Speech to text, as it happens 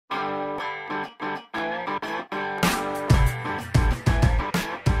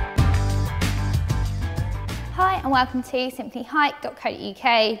and welcome to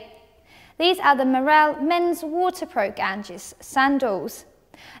simplyhike.co.uk. These are the Merrell men's Waterpro Ganges sandals.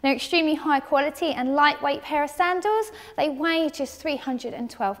 They're extremely high quality and lightweight pair of sandals. They weigh just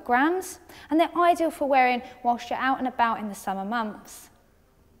 312 grams and they're ideal for wearing whilst you're out and about in the summer months.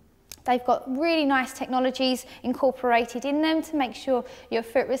 They've got really nice technologies incorporated in them to make sure your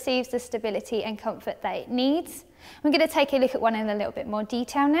foot receives the stability and comfort that it needs. We're going to take a look at one in a little bit more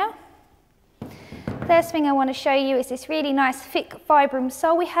detail now. First thing I want to show you is this really nice thick vibram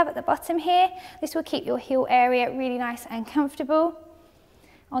sole we have at the bottom here. This will keep your heel area really nice and comfortable.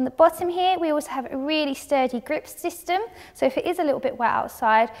 On the bottom here we also have a really sturdy grip system, so if it is a little bit wet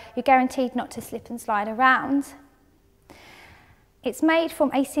outside you're guaranteed not to slip and slide around. It's made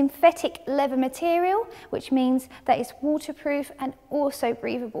from a synthetic leather material, which means that it's waterproof and also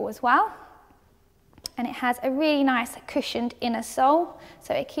breathable as well. And it has a really nice cushioned inner sole,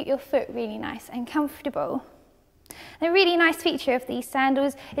 so it keeps your foot really nice and comfortable. The really nice feature of these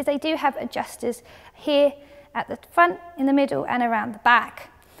sandals is they do have adjusters here at the front, in the middle and around the back,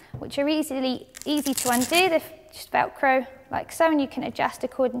 which are easy to undo. They're just Velcro like so, and you can adjust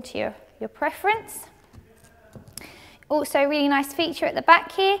according to your preference. Also a really nice feature at the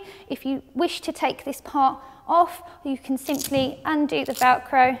back here, if you wish to take this part off, you can simply undo the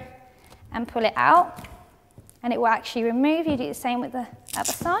Velcro and pull it out and it will actually remove. You do the same with the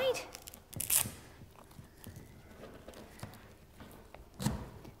other side.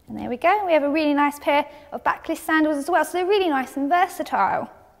 And there we go, we have a really nice pair of backless sandals as well, so they're really nice and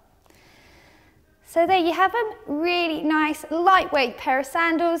versatile. So there you have them, really nice lightweight pair of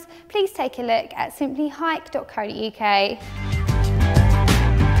sandals. Please take a look at simplyhike.co.uk.